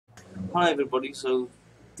Hi everybody. So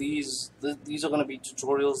these are going to be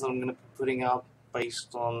tutorials that I'm going to be putting out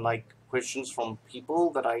based on like questions from people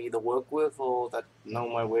that I either work with or that know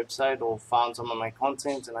my website or found some of my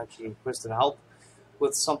content and actually requested help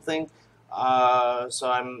with something. I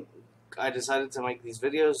decided to make these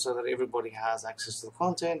videos so that everybody has access to the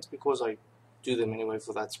content because I do them anyway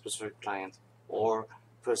for that specific client or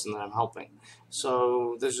person that I'm helping.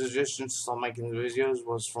 So the suggestion to start making the videos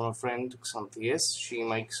was from a friend, Xanthi. She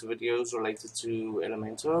makes videos related to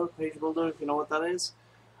Elementor page builder, if you know what that is.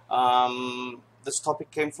 This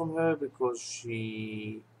topic came from her because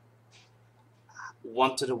she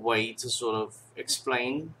wanted a way to sort of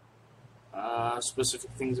explain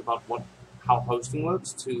specific things about how hosting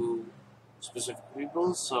works to specific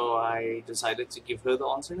people. So I decided to give her the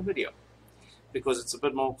answer in a video because it's a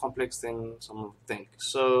bit more complex than some would think.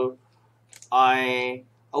 So I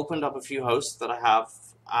opened up a few hosts that I have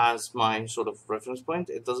as my sort of reference point.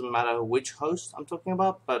 It doesn't matter which host I'm talking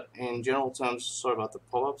about, but in general terms, sorry about the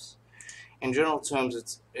pop-ups. In general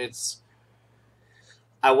terms, it's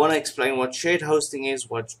I want to explain what shared hosting is,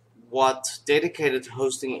 what dedicated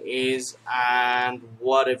hosting is, and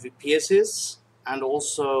what a VPS is, and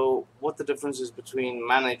also what the difference is between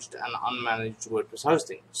managed and unmanaged WordPress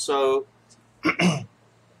hosting. So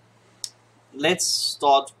let's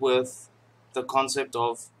start with the concept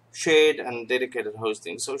of shared and dedicated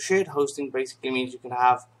hosting. So shared hosting basically means you can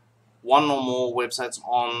have one or more websites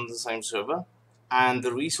on the same server, and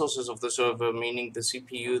the resources of the server, meaning the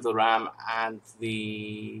CPU, the RAM, and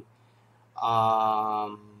the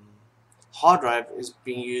hard drive, is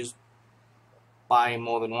being used by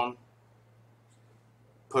more than one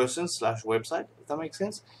person slash website, if that makes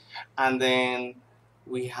sense. And then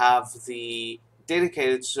we have the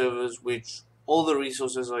dedicated servers, which all the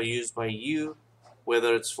resources are used by you,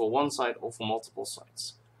 whether it's for one site or for multiple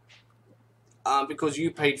sites, because you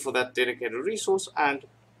paid for that dedicated resource and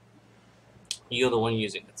you're the one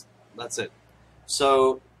using it. That's it.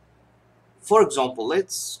 So for example,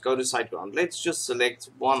 let's go to SiteGround. Let's just select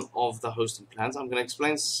one of the hosting plans. I'm going to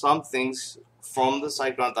explain some things from the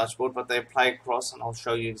SiteGround dashboard, but they apply across, and I'll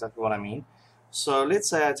show you exactly what I mean. So let's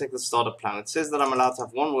say I take the starter plan. It says that I'm allowed to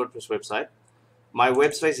have one WordPress website. My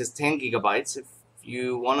web space is 10 gigabytes. If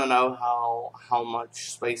you want to know how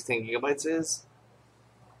much space 10 gigabytes is,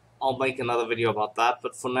 I'll make another video about that.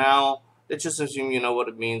 But for now, let's just assume you know what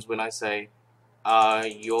it means when I say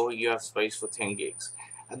you have space for 10 gigs.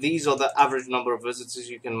 These are the average number of visitors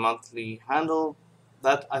you can monthly handle.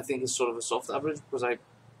 That I think is sort of a soft average because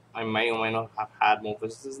I may or may not have had more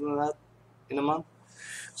visitors than that in a month.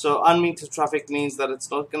 So unmetered traffic means that it's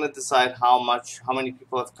not going to decide how many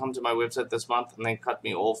people have come to my website this month and then cut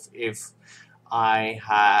me off if I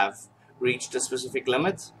have reached a specific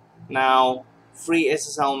limit. Now, free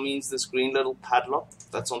SSL means this green little padlock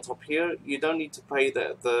that's on top here. You don't need to pay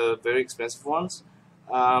the very expensive ones.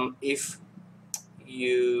 If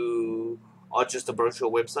you are just a brochure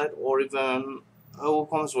website or even a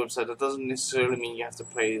WooCommerce website, that doesn't necessarily mean you have to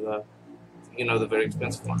pay the very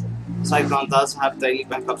expensive one. SiteGround does have daily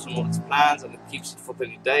backups on all its plans and it keeps it for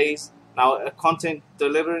 30 days. Now, a content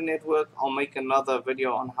delivery network, I'll make another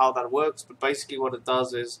video on how that works, but basically what it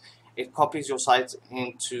does is it copies your site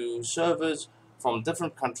into servers from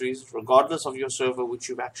different countries, regardless of your server which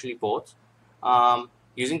you've actually bought,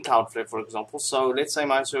 using Cloudflare, for example. So let's say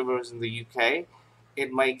my server is in the UK.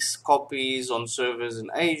 It makes copies on servers in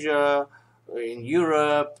Asia, in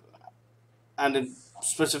Europe, and in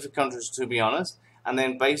specific countries, to be honest. And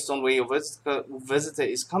then based on where your visitor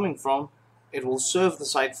is coming from, it will serve the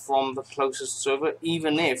site from the closest server,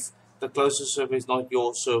 even if the closest server is not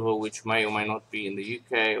your server, which may or may not be in the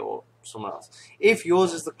UK or somewhere else. If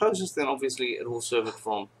yours is the closest, then obviously it will serve it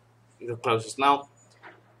from the closest. Now,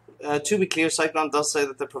 to be clear, SiteGround does say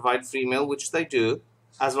that they provide free email, which they do,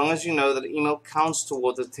 as long as you know that email counts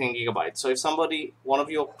towards the 10 gigabytes. So if one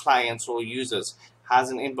of your clients or users,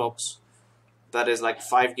 has an inbox that is like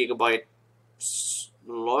 5 gigabytes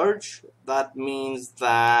large, that means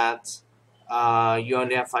that you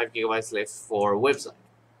only have 5 gigabytes left for a website.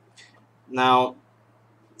 Now,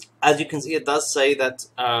 as you can see, it does say that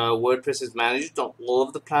WordPress is managed on all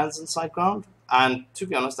of the plans in SiteGround, and to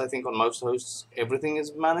be honest, I think on most hosts everything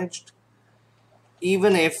is managed.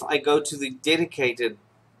 Even if I go to the dedicated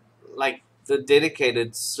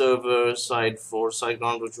server side for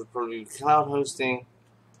SiteGround, which would probably be cloud hosting,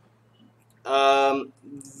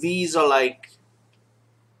 these are like,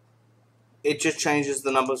 it just changes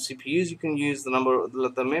the number of CPUs you can use, the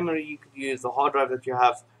memory you could use, the hard drive that you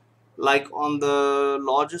have. Like on the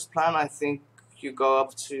largest plan, I think you go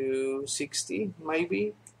up to 60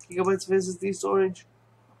 maybe gigabytes of SSD storage.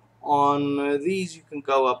 On these, you can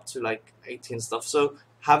go up to like 80 and stuff. So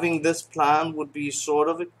having this plan would be sort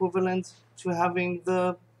of equivalent to having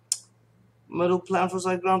the middle plan for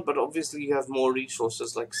SiteGround, but obviously you have more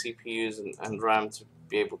resources like CPUs and RAM to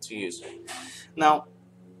be able to use. Now,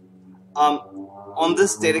 um, on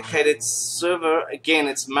this dedicated server, again,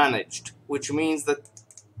 it's managed, which means that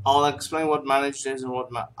I'll explain what managed is and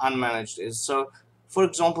what unmanaged is. So, for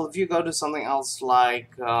example, if you go to something else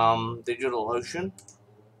like DigitalOcean,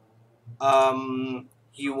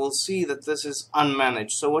 you will see that this is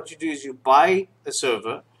unmanaged. So what you do is you buy a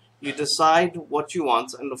server, you decide what you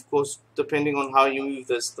want, and of course, depending on how you move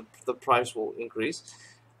this, the price will increase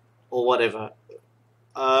or whatever.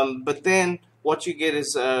 But then what you get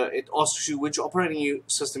is it asks you which operating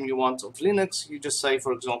system you want of Linux. You just say,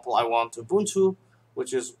 for example, I want Ubuntu,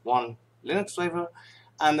 which is one Linux flavor,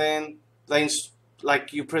 and then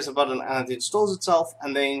like you press a button and it installs itself,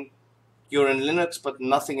 and then you're in Linux, but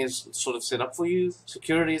nothing is sort of set up for you.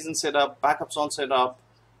 Security isn't set up, backups aren't set up,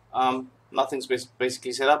 nothing's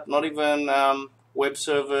basically set up, not even web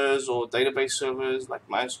servers or database servers like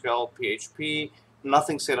MySQL, PHP,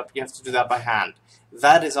 nothing set up. You have to do that by hand.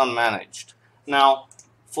 That is unmanaged. Now,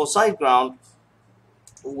 for SiteGround,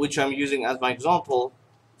 which I'm using as my example,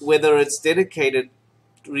 whether it's dedicated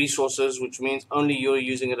resources, which means only you're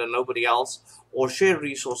using it and nobody else, or shared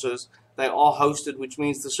resources, they are hosted, which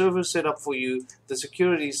means the server is set up for you, the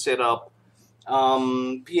security is set up,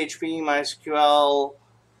 PHP, MySQL,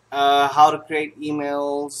 how to create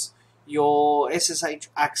emails, your SSH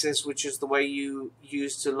access, which is the way you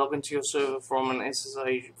use to log into your server from an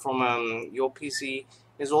SSH from your PC,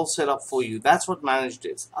 is all set up for you. That's what managed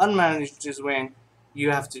is. Unmanaged is when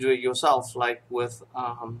you have to do it yourself, like with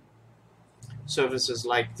services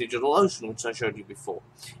like DigitalOcean, which I showed you before.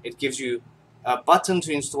 It gives you a button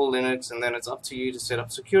to install Linux, and then it's up to you to set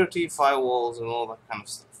up security, firewalls, and all that kind of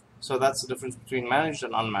stuff. So that's the difference between managed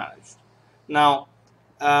and unmanaged. Now,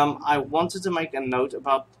 I wanted to make a note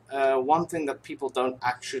about one thing that people don't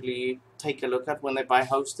actually take a look at when they buy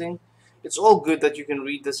hosting. It's all good that you can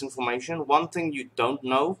read this information. One thing you don't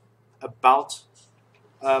know about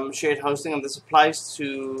shared hosting, and this applies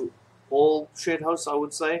to all shared hosts, I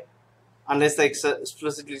would say, unless they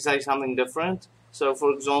explicitly say something different. So,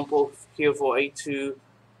 for example, here for A2,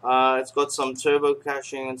 it's got some turbo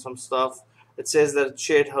caching and some stuff. It says that it's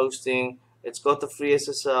shared hosting. It's got the free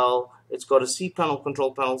SSL. It's got a cPanel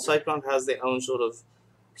control panel. SiteGround has their own sort of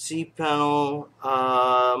cPanel.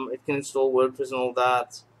 It can install WordPress and all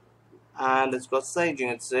that. And it's got staging,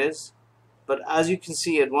 it says. But as you can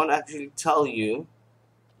see, it won't actually tell you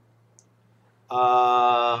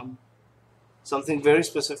something very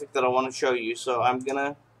specific that I want to show you. So I'm going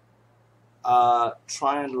to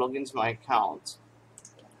try and log into my account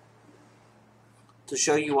to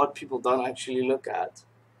show you what people don't actually look at.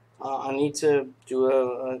 I need to do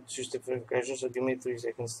a two-step verification, so give me 3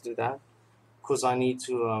 seconds to do that, because I need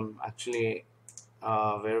to actually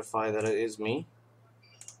verify that it is me.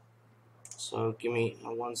 So give me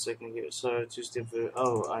 1 second here. So two-step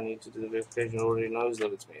I need to do the verification. It already knows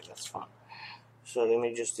that it's me. That's fine. So let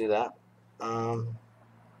me just do that.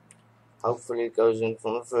 Hopefully it goes in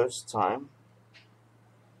from the first time.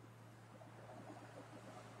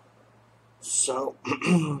 So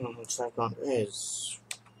second is,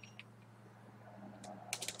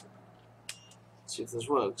 let's see if this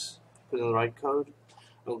works. Put in the right code.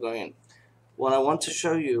 It'll go in. What I want to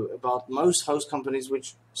show you about most host companies,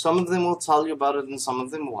 which some of them will tell you about it and some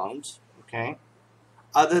of them won't, okay?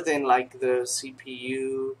 Other than like the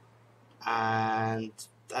CPU and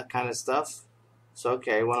that kind of stuff. So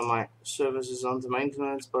okay, one of my servers is under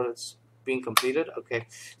maintenance, but it's being completed. Okay,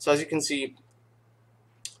 so as you can see,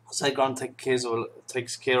 SiteGround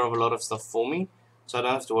takes care of a lot of stuff for me, so I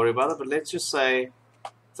don't have to worry about it. But let's just say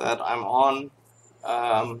that I'm on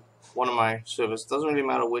one of my servers. Doesn't really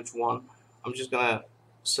matter which one. I'm just gonna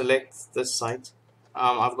select this site.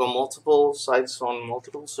 I've got multiple sites on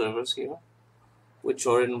multiple servers here, which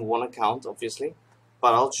are in one account, obviously.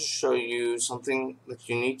 But I'll just show you something that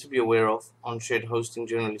you need to be aware of on shared hosting,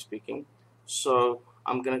 generally speaking. So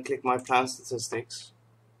I'm going to click my plan statistics.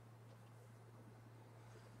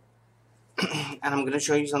 And I'm going to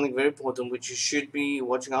show you something very important, which you should be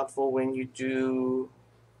watching out for when you do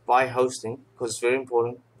buy hosting, because it's very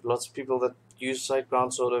important. Lots of people that use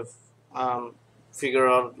SiteGround sort of figure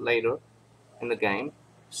out later in the game.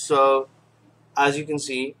 So as you can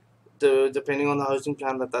see, depending on the hosting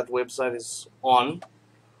plan that website is on,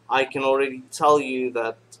 I can already tell you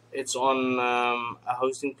that it's on a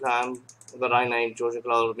hosting plan that I named Georgia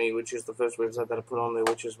Cloud Me, which is the first website that I put on there,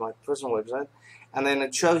 which is my personal website. And then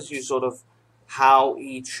it shows you sort of how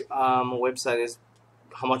each website is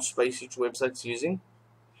how much space each website's using.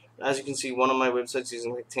 As you can see, one of my websites is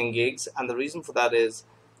using like 10 gigs, and the reason for that is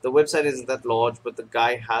the website isn't that large, but the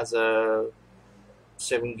guy has a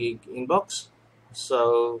 7 gig inbox.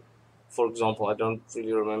 So, for example, I don't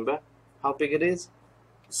really remember how big it is.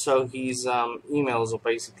 So his emails are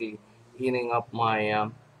basically eating up my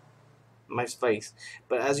space.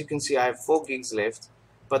 But as you can see, I have 4 gigs left.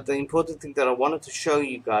 But the important thing that I wanted to show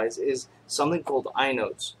you guys is something called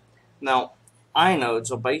iNodes. Now, iNodes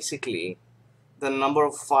are basically the number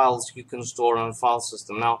of files you can store on a file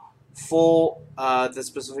system. Now, for the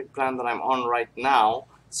specific plan that I'm on right now,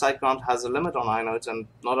 SiteGround has a limit on iNodes, and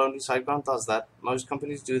not only SiteGround does that, most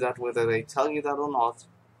companies do that whether they tell you that or not.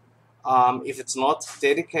 If it's not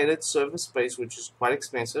dedicated server space, which is quite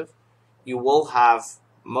expensive, you will have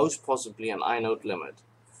most possibly an inode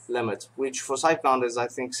limit, which for SiteGround is I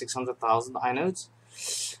think 600,000 inodes.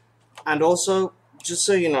 And also, just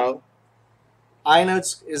so you know,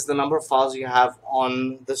 inodes is the number of files you have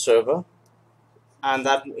on the server, and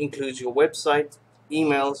that includes your website,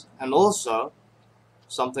 emails, and also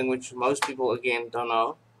something which most people again don't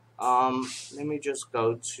know. Let me just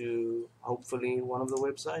go to hopefully one of the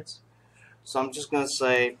websites. So I'm just gonna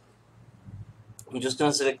select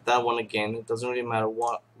that one again. It doesn't really matter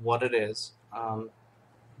what it is.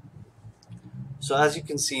 So as you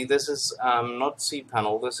can see, this is not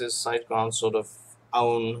cPanel. This is SiteGround's sort of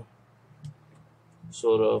own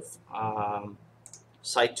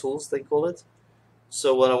site tools, they call it.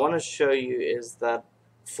 So what I want to show you is that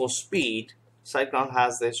for speed, SiteGround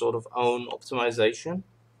has their sort of own optimization.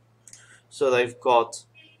 So they've got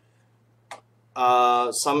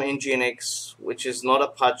some Nginx, which is not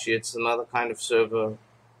Apache, it's another kind of server.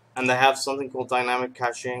 And they have something called dynamic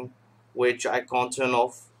caching, which I can't turn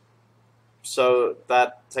off. So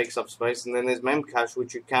that takes up space. And then there's memcache,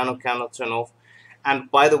 which you can or cannot turn off. And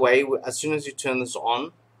by the way, as soon as you turn this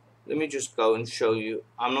on, let me just go and show you.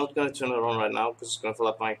 I'm not going to turn it on right now because it's going to fill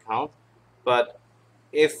up my account. But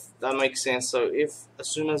if that makes sense, so if as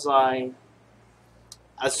soon as I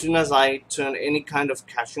turn any kind of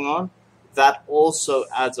caching on, that also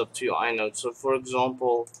adds up to your inode. So for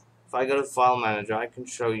example, if I go to File Manager, I can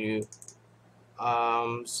show you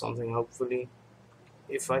something hopefully.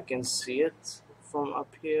 If I can see it from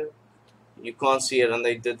up here, you can't see it, and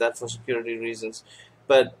they did that for security reasons.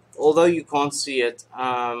 But although you can't see it,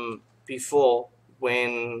 before,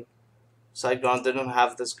 when SiteGround didn't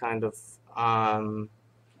have this kind of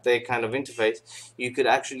their kind of interface, you could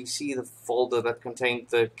actually see the folder that contained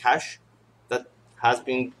the cache that has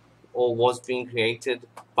been or was being created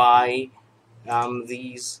by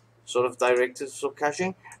these sort of directives for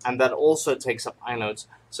caching, and that also takes up inodes.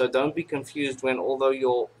 So don't be confused when, although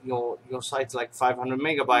your site's like 500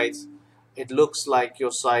 megabytes, it looks like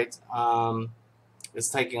your site is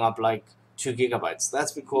taking up like 2 gigabytes.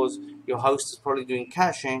 That's because your host is probably doing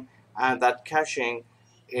caching, and that caching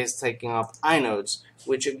is taking up inodes,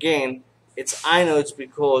 which again, it's inodes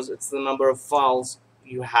because it's the number of files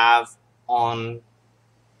you have on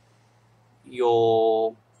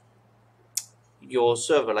your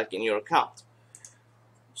server, like in your account.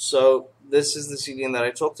 So this is the CDN that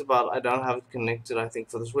I talked about. I don't have it connected, I think,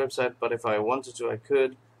 for this website, but if I wanted to, I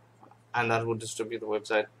could, and that would distribute the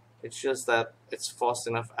website. It's just that it's fast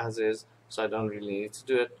enough as is, so I don't really need to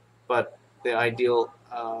do it. But the ideal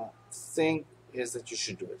thing is that you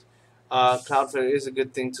should do it. Cloudflare is a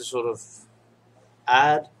good thing to sort of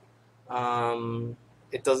add.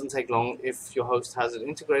 It doesn't take long if your host has it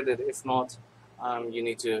integrated. If not, you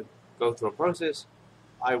need to go through a process.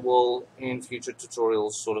 I will, in future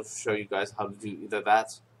tutorials, sort of show you guys how to do either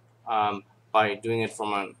that by doing it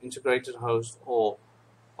from an integrated host or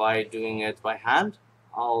by doing it by hand.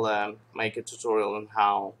 I'll make a tutorial on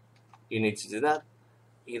how you need to do that,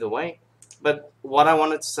 either way. But what I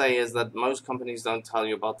wanted to say is that most companies don't tell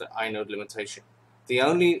you about the inode limitation. The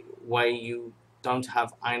only way you don't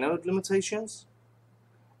have inode limitations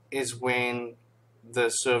is when the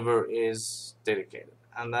server is dedicated.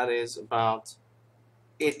 And that is about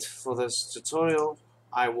it for this tutorial.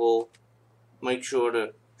 I will make sure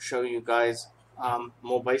to show you guys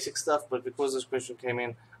more basic stuff, but because this question came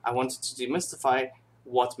in, I wanted to demystify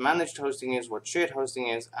what managed hosting is, what shared hosting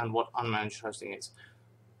is, and what unmanaged hosting is,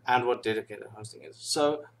 and what dedicated hosting is.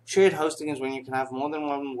 So shared hosting is when you can have more than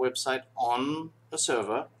one website on a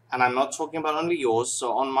server, and I'm not talking about only yours.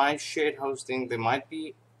 So on my shared hosting, there might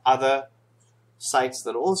be other sites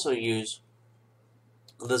that also use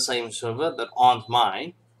the same server that aren't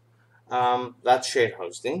mine. That's shared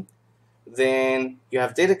hosting. Then you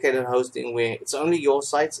have dedicated hosting, where it's only your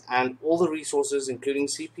sites and all the resources, including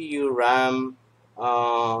CPU, RAM,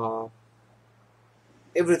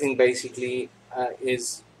 everything basically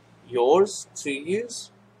is yours to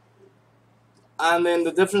use. And then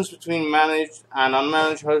the difference between managed and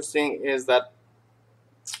unmanaged hosting is that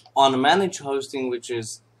on managed hosting, which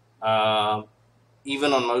is uh,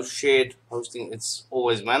 even on most shared hosting, it's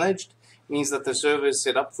always managed, means that the server is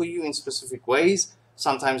set up for you in specific ways.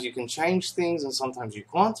 Sometimes you can change things and sometimes you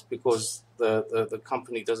can't, because the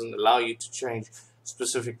company doesn't allow you to change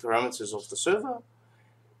specific parameters of the server.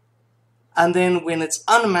 And then when it's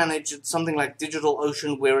unmanaged, it's something like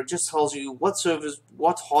DigitalOcean, where it just tells you what servers,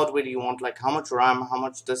 what hardware do you want, like how much RAM, how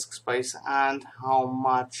much disk space, and how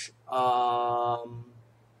much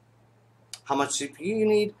CPU you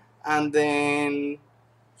need. And then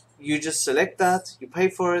you just select that, you pay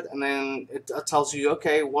for it, and then it tells you,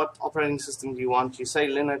 okay, what operating system do you want? You say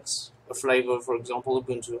Linux, a flavor, for example,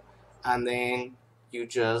 Ubuntu, and then you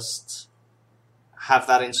just have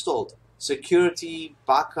that installed. Security,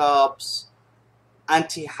 backups,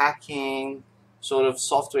 anti-hacking sort of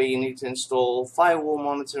software you need to install, firewall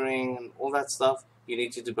monitoring, and all that stuff you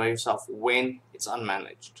need to do by yourself when it's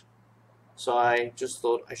unmanaged. So I just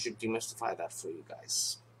thought I should demystify that for you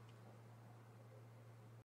guys.